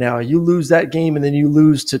 Florida right now. You lose that game and then you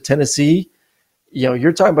lose to Tennessee.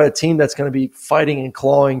 You're talking about a team that's going to be fighting and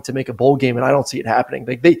clawing to make a bowl game, and I don't see it happening.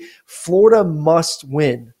 Florida must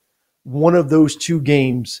win one of those 2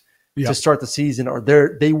 games to start the season, or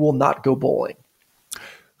they will not go bowling.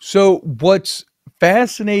 So what's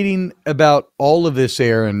fascinating about all of this,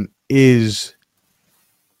 Aaron, is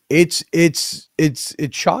it's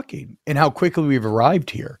shocking in how quickly we've arrived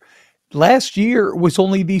here. Last year was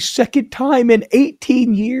only the second time in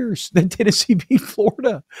 18 years that Tennessee beat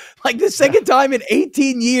Florida. Like the second time in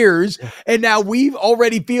 18 years. And now we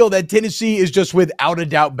already feel that Tennessee is just without a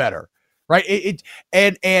doubt better. Right.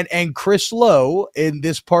 And Chris Lowe in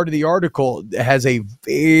this part of the article has a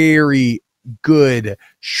very good,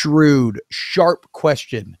 shrewd, sharp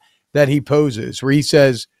question that he poses where he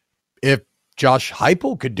says, if Josh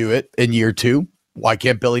Heupel could do it in year 2, why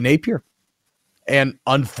can't Billy Napier? And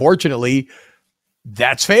unfortunately,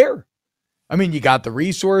 that's fair. I mean, you got the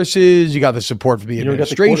resources, you got the support from the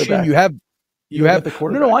administration, you have the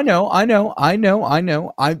quarterback. No, I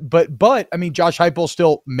know. But I mean, Josh Heupel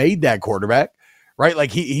still made that quarterback, right?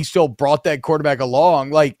 Like he still brought that quarterback along.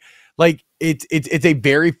 Like it's a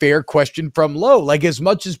very fair question from Lowe. Like as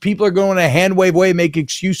much as people are going to hand wave away, make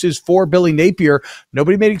excuses for Billy Napier,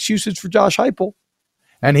 nobody made excuses for Josh Heupel.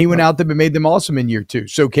 And he went out there and made them awesome in year 2.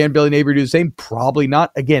 So can Billy Napier do the same? Probably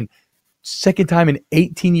not. Again, second time in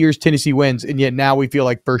 18 years Tennessee wins, and yet now we feel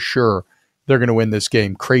like for sure they're going to win this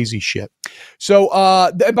game. Crazy shit. So,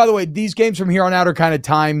 by the way, these games from here on out are kind of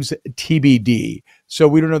times TBD. So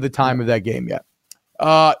we don't know the time of that game yet.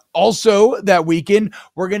 Also, that weekend,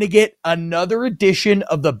 we're going to get another edition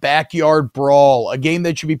of the Backyard Brawl, a game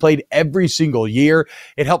that should be played every single year.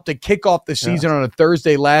 It helped to kick off the season on a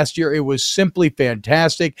Thursday last year. It was simply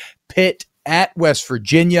fantastic. Pitt at West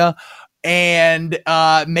Virginia. And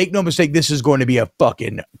make no mistake, this is going to be a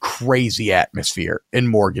fucking crazy atmosphere in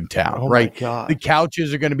Morgantown, right? The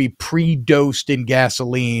couches are going to be pre-dosed in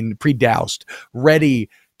gasoline, pre-doused, ready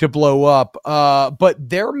to blow up. But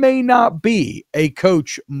there may not be a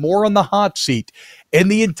coach more on the hot seat in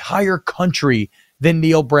the entire country than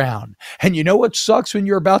Neil Brown. And you know what sucks when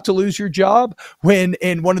you're about to lose your job? When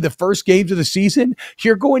in one of the first games of the season,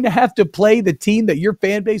 you're going to have to play the team that your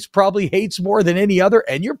fan base probably hates more than any other,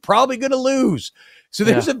 and you're probably going to lose. So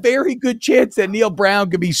there's a very good chance that Neil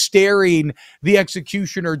Brown could be staring the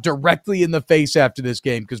executioner directly in the face after this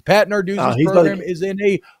game because Pat Narduzzi's program is in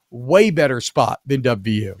a way better spot than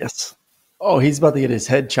WVU. Yes. Oh, he's about to get his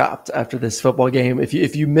head chopped after this football game.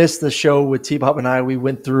 If you missed the show with T-Bob and I, we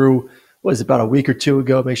went through about a week or 2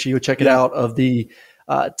 ago. Make sure you check it out of the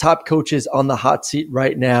top coaches on the hot seat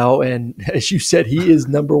right now. And as you said, he is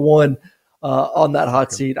number 1 on that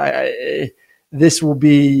hot seat. This will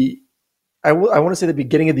be, I want to say the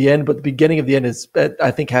beginning of the end, but the beginning of the end is,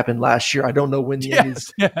 I think, happened last year. I don't know when the end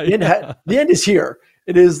is. The end is here.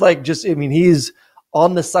 It is like he's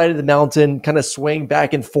on the side of the mountain, kind of swaying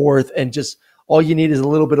back and forth, and just all you need is a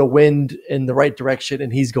little bit of wind in the right direction,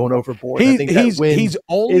 and he's going overboard. I think that wind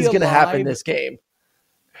is going to happen this game.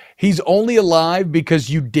 He's only alive because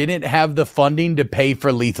you didn't have the funding to pay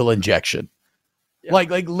for lethal injection. Yeah.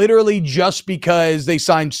 Like literally just because they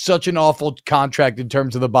signed such an awful contract in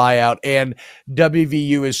terms of the buyout, and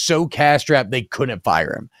WVU is so cash-strapped they couldn't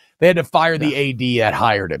fire him. They had to fire the AD that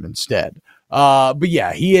hired him instead. But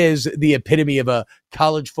yeah, he is the epitome of a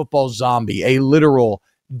college football zombie, a literal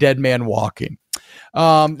dead man walking.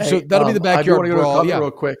 So that'll be the Backyard Brawl.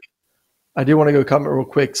 Real quick. I do want to go comment real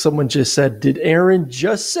quick. Someone just said, did Aaron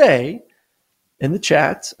just say in the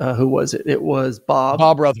chat, who was it? It was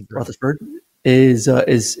Bob Rutherford. Is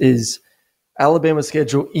Alabama's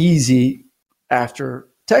schedule easy after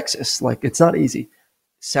Texas. Like, it's not easy.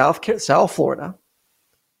 South Florida,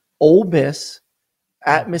 Ole Miss,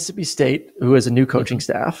 at Mississippi State, who has a new coaching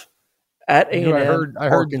staff, at A&M. I heard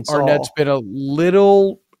Arkansas. Arnett's been a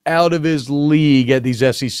little out of his league at these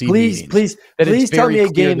SEC meetings. Please tell me a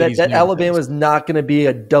game that Alabama is not going to be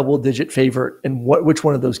a double-digit favorite in which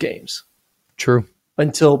one of those games. True.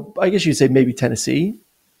 Until, I guess you'd say maybe Tennessee.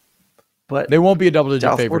 But they won't be a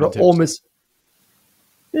double-digit favorite. Ole Miss.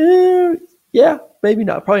 Yeah, maybe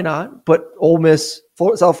not. Probably not. But Ole Miss,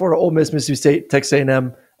 South Florida, Ole Miss, Mississippi State, Texas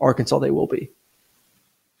A&M, Arkansas, they will be.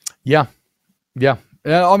 Yeah.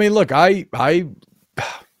 I mean, look, I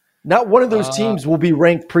not one of those teams will be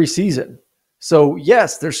ranked preseason. So,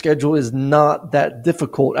 yes, their schedule is not that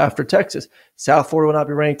difficult after Texas. South Florida will not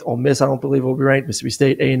be ranked. Ole Miss, I don't believe, will be ranked. Mississippi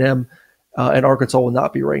State, A&M, and Arkansas will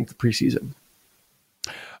not be ranked preseason.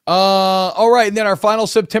 All right, and then our final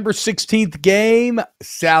September 16th game,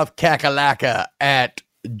 South Kakalaka at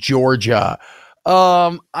Georgia.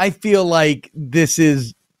 I feel like this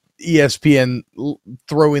is ESPN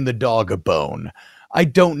throwing the dog a bone. I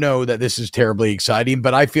don't know that this is terribly exciting,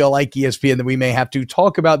 but I feel like ESPN that we may have to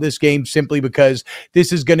talk about this game simply because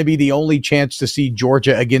this is going to be the only chance to see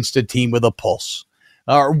Georgia against a team with a pulse.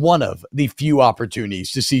 Or one of the few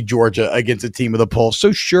opportunities to see Georgia against a team with a pulse.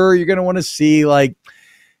 So sure, you're going to want to see like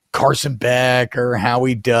Carson Beck or how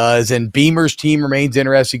he does. And Beamer's team remains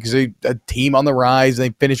interesting because they're a team on the rise. And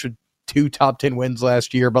they finished with 2 top 10 wins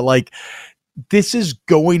last year. But like, this is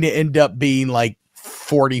going to end up being like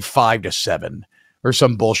 45-7 or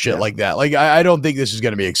some bullshit like that. Like, I don't think this is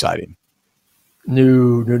going to be exciting.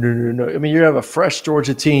 No. I mean, you have a fresh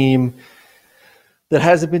Georgia team that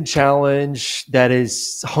hasn't been challenged, that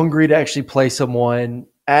is hungry to actually play someone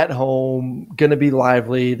at home, going to be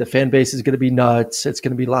lively. The fan base is going to be nuts. It's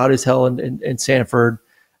going to be loud as hell in Sanford.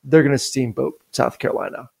 They're going to steamboat South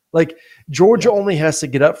Carolina. Like, Georgia only has to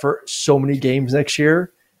get up for so many games next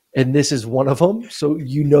year, and this is one of them. So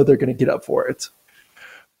you know they're going to get up for it.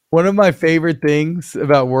 One of my favorite things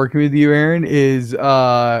about working with you, Aaron, is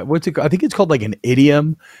what's it? I think it's called like an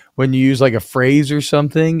idiom when you use like a phrase or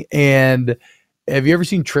something. And have you ever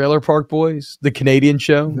seen Trailer Park Boys, the Canadian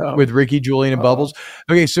show with Ricky, Julian, and Bubbles?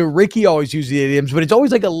 Okay, so Ricky always uses the idioms, but it's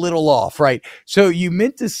always like a little off, right? So you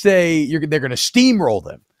meant to say they're going to steamroll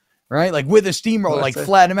them, right? Like with a steamroller, like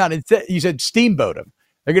flatten them out. Instead, you said steamboat them.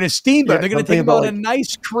 They're going to steamboat. They're going to take them on a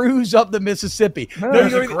nice cruise up the Mississippi.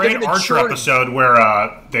 There's a great Archer episode where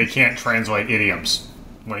they can't translate idioms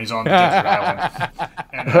when he's on the desert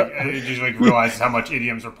island, and he just like realizes how much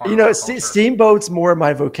idioms are part of our culture. Steamboat's more in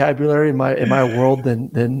my vocabulary in my world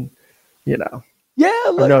than you know. Yeah,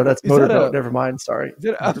 look, no, that's motorboat. Never mind. Sorry.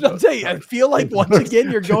 I'll tell you, I feel like once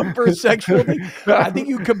again you're going for a sexual thing. I think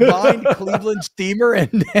you combined Cleveland steamer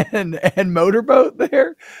and motorboat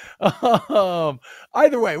there.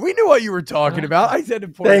 Either way, we knew what you were talking about. I said to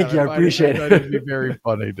point Thank you. I appreciate it. It'd be very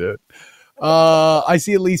funny, dude. I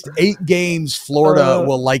see at least 8 games Florida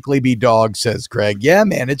will likely be dogs, says Craig. Yeah,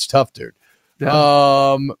 man, it's tough, dude.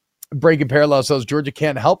 Yeah. Breaking Parallel says Georgia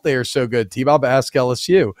can't help they are so good. T-Bob, ask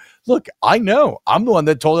LSU. Look, I know. I'm the one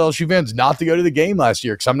that told LSU fans not to go to the game last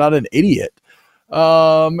year because I'm not an idiot.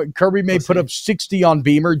 Kirby may put up 60 on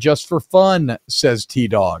Beamer just for fun, says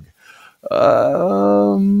T-Dog.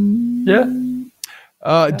 Darth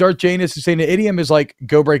Janus is saying the idiom is like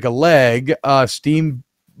go break a leg.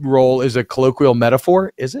 Steamroll is a colloquial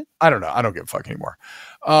metaphor. Is it? I don't know. I don't give a fuck anymore.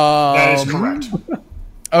 That is correct.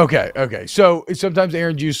 Okay. So sometimes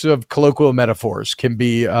Aaron's use of colloquial metaphors can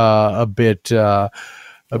be a bit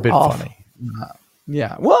funny.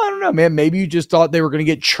 Yeah. Well, I don't know, man. Maybe you just thought they were going to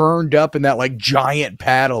get churned up in that like giant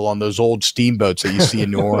paddle on those old steamboats that you see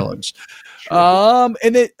in New Orleans. And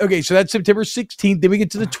then so that's September 16th. Then we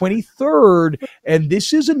get to the 23rd, and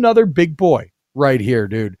this is another big boy right here,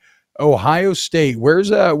 dude. Ohio State.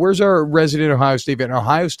 Where's our resident Ohio State fan?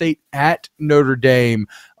 Ohio State at Notre Dame.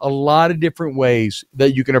 A lot of different ways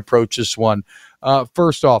that you can approach this one.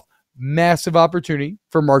 First off, massive opportunity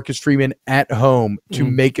for Marcus Freeman at home to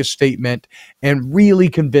make a statement and really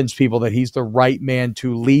convince people that he's the right man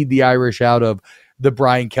to lead the Irish out of the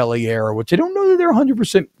Brian Kelly era, which I don't know that they're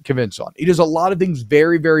 100% convinced on. He does a lot of things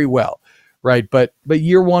very, very well, right? But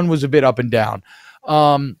year one was a bit up and down.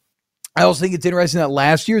 I also think it's interesting that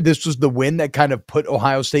last year, this was the win that kind of put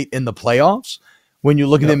Ohio State in the playoffs. When you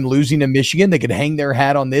look at them losing to Michigan, they could hang their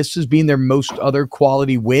hat on this as being their most other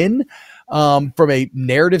quality win. From a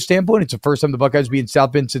narrative standpoint, it's the first time the Buckeyes be in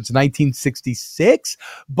South Bend since 1966.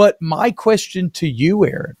 But my question to you,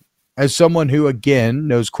 Aaron, as someone who, again,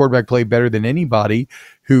 knows quarterback play better than anybody,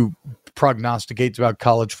 who prognosticates about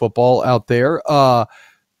college football out there,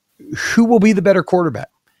 who will be the better quarterback?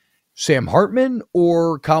 Sam Hartman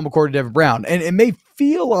or Kyle McCord to Devin Brown. And it may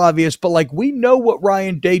feel obvious, but like we know what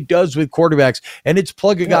Ryan Day does with quarterbacks, and it's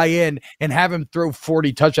plug a guy in and have him throw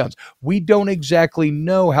 40 touchdowns. We don't exactly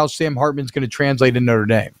know how Sam Hartman's going to translate in Notre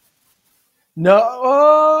Dame. No,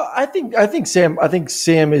 I think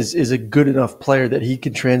Sam is a good enough player that he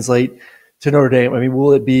can translate to Notre Dame. I mean,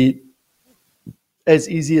 will it be as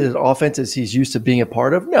easy as an offense as he's used to being a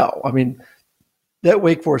part of? No. I mean, that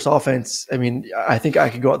Wake Forest offense, I mean, I think I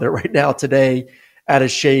could go out there right now today out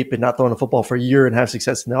of shape and not throwing a football for a year and have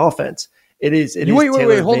success in the offense. Wait,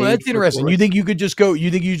 hold on. That's interesting. You think you just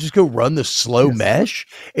go run the slow mesh?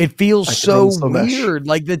 It feels so weird.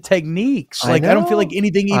 Like the techniques. Like I don't feel like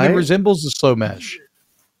anything even resembles the slow mesh.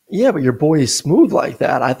 Yeah, but your boy is smooth like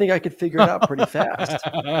that. I think I could figure it out pretty fast.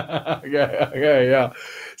 Yeah.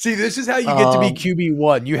 See, this is how you get to be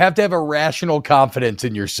QB1. You have to have a rational confidence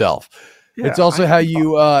in yourself. Yeah, it's also how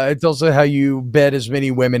you bet as many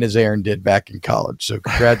women as Aaron did back in college. So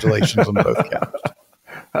congratulations on both counts.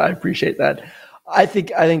 I appreciate that. I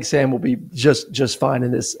think Sam will be just fine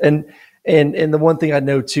in this. And the one thing I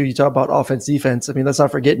know too, you talk about offense, defense. I mean, let's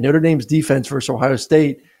not forget Notre Dame's defense versus Ohio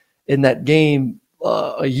State in that game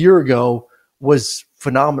a year ago was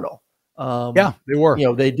phenomenal. Yeah, they were. You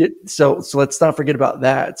know, they did. So let's not forget about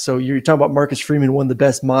that. So you're talking about Marcus Freeman, one of the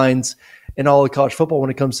best minds in all of college football when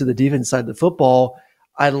it comes to the defense side of the football.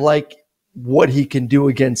 I like what he can do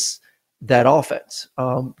against that offense.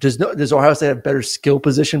 Does Ohio State have better skill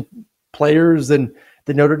position players than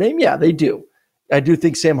Notre Dame? Yeah, they do. I do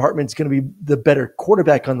think Sam Hartman's going to be the better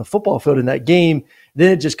quarterback on the football field in that game.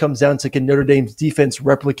 Then it just comes down to, can Notre Dame's defense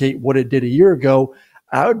replicate what it did a year ago?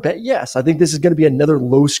 I would bet yes. I think this is going to be another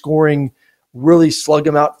low-scoring, really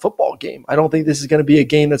slug-em-out football game. I don't think this is going to be a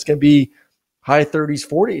game that's going to be high 30s,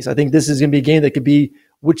 40s. I think this is going to be a game that could be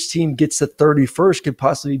which team gets to 31st could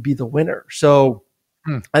possibly be the winner. So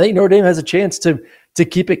I think Notre Dame has a chance to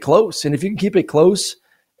keep it close. And if you can keep it close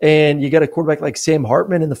and you got a quarterback like Sam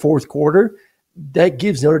Hartman in the fourth quarter, that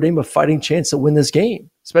gives Notre Dame a fighting chance to win this game,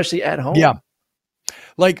 especially at home. Yeah.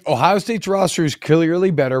 Like Ohio State's roster is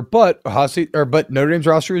clearly better, but Notre Dame's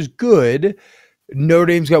roster is good. Notre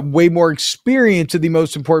Dame's got way more experience at the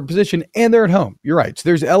most important position, and they're at home. You're right. So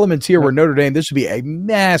there's elements here where Notre Dame, this would be a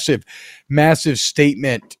massive, massive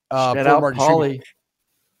statement for Marcus Pauly.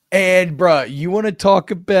 And, bruh, you want to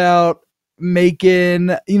talk about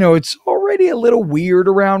making, it's already a little weird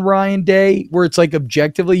around Ryan Day, where it's like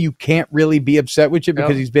objectively you can't really be upset with him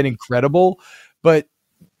because he's been incredible. But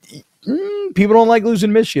people don't like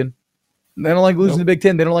losing Michigan. They don't like losing the Big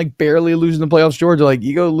Ten. They don't like barely losing the playoffs. Georgia, like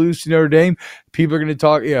you go lose to Notre Dame, people are going to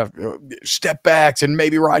talk, step backs, and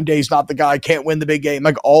maybe Ryan Day's not the guy, can't win the big game.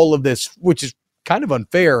 Like all of this, which is kind of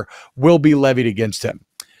unfair, will be levied against him.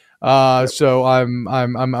 So I'm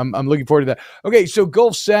looking forward to that. Okay, so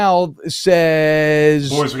Gulf South says,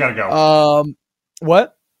 boys, we gotta go.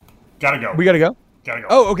 What? Gotta go. We gotta go. Gotta go.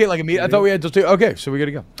 Oh, okay. Like I thought we had till 2. Okay, so we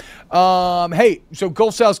gotta go. Hey, so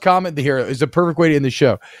Gulf South's comment here is the perfect way to end the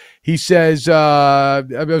show. He says, I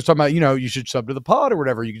was talking about, you should sub to the pod or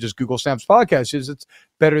whatever. You can just Google Snaps Podcast. He says it's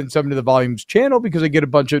better than subbing to the Volumes channel because I get a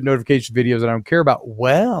bunch of notification videos that I don't care about.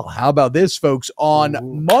 Well, how about this, folks?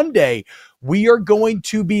 On Monday, we are going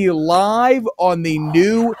to be live on the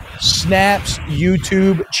new Snaps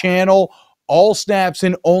YouTube channel. All snaps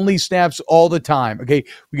and only snaps all the time. Okay.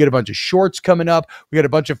 We got a bunch of shorts coming up. We got a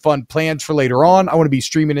bunch of fun plans for later on. I want to be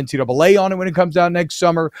streaming NCAA on it when it comes out next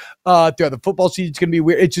summer. Throughout the football season, it's going to be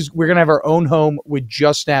weird. It's just, we're going to have our own home with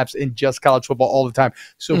just snaps and just college football all the time.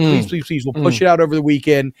 So please, we'll push it out over the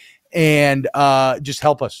weekend and just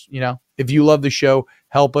help us, if you love the show,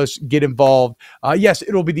 help us get involved. Yes,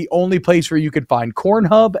 it'll be the only place where you can find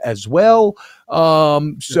Cornhub as well.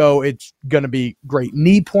 So it's going to be great.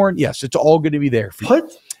 Knee porn. Yes, it's all going to be there for you.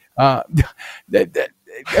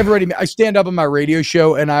 Everybody, I stand up on my radio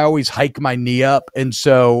show and I always hike my knee up. And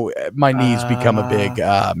so my knees become a big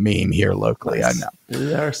meme here locally. Nice. I know.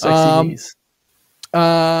 They are sexy knees.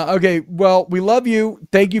 Okay, well, we love you.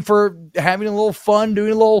 Thank you for having a little fun,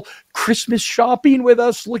 doing a little Christmas shopping with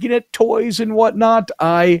us, looking at toys and whatnot.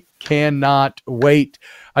 I cannot wait.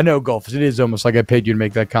 I know, Golf, it is almost like I paid you to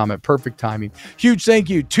make that comment. Perfect timing. Huge thank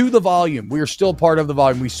you to the Volume. We are still part of the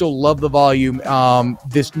Volume. We still love the Volume. None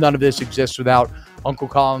of this exists without Uncle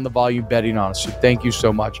Colin, the Volume, betting on us. So thank you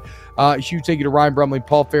so much. Huge thank you to Ryan Brumley,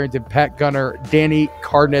 Paul Farrington, Pat Gunner, Danny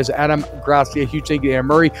Cardenas, Adam Gracia. Huge thank you to Aaron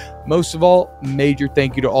Murray. Most of all, major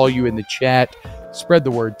thank you to all you in the chat. Spread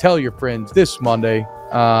the word. Tell your friends this Monday,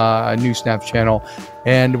 a new Snaps channel.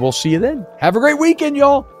 And we'll see you then. Have a great weekend,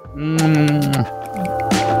 y'all.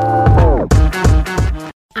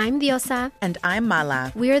 I'm I'm Diosa. And I'm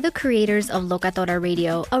Mala. We are the creators of Locatora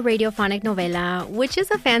Radio, a radiophonic novela, which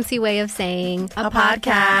is a fancy way of saying a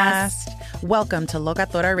podcast. Welcome to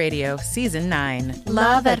Locatora Radio Season 9.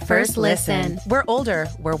 Love at first listen. We're older,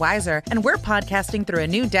 we're wiser, and we're podcasting through a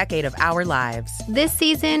new decade of our lives. This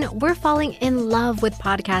season, we're falling in love with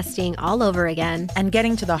podcasting all over again. And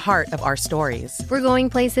getting to the heart of our stories. We're going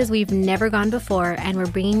places we've never gone before, and we're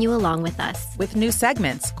bringing you along with us. With new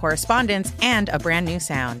segments, correspondence, and a brand new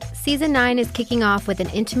sound. Season 9 is kicking off with an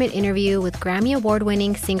intimate interview with Grammy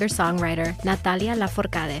Award-winning singer-songwriter Natalia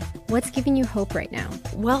Lafourcade. What's giving you hope right now?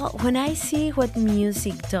 Well, when I see what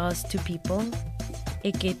music does to people,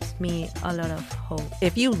 it gives me a lot of hope.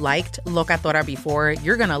 If you liked Locatora before,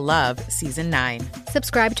 you're going to love Season 9.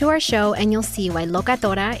 Subscribe to our show and you'll see why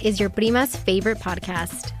Locatora is your prima's favorite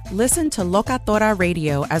podcast. Listen to Locatora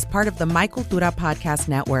Radio as part of the My Cultura Podcast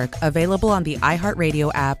Network, available on the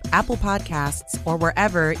iHeartRadio app, Apple Podcasts, or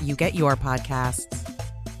wherever you get your podcasts.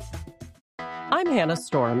 I'm Hannah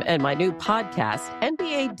Storm, and my new podcast,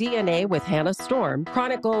 NBA DNA with Hannah Storm,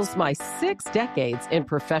 chronicles my 6 decades in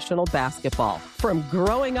professional basketball. From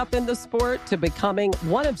growing up in the sport to becoming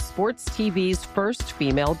one of sports TV's first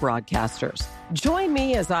female broadcasters. Join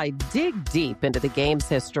me as I dig deep into the game's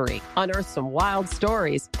history, unearth some wild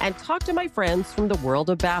stories, and talk to my friends from the world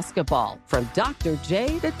of basketball, from Dr.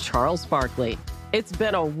 J to Charles Barkley. It's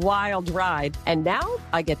been a wild ride, and now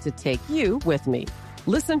I get to take you with me.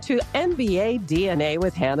 Listen to NBA DNA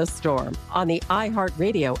with Hannah Storm on the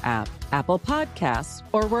iHeartRadio app, Apple Podcasts,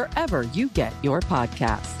 or wherever you get your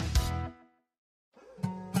podcasts.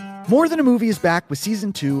 More Than a Movie is back with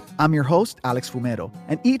Season 2. I'm your host, Alex Fumero,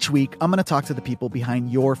 and each week I'm going to talk to the people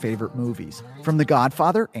behind your favorite movies. From The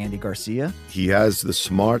Godfather, Andy Garcia. He has the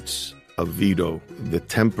smarts of Vito, the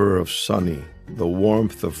temper of Sonny, the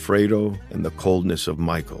warmth of Fredo, and the coldness of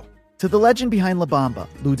Michael. To the legend behind La Bamba,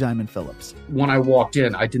 Lou Diamond Phillips. When I walked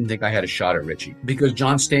in, I didn't think I had a shot at Richie because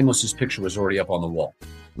John Stamos' picture was already up on the wall.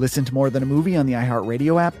 Listen to More Than a Movie on the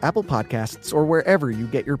iHeartRadio app, Apple Podcasts, or wherever you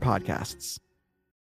get your podcasts.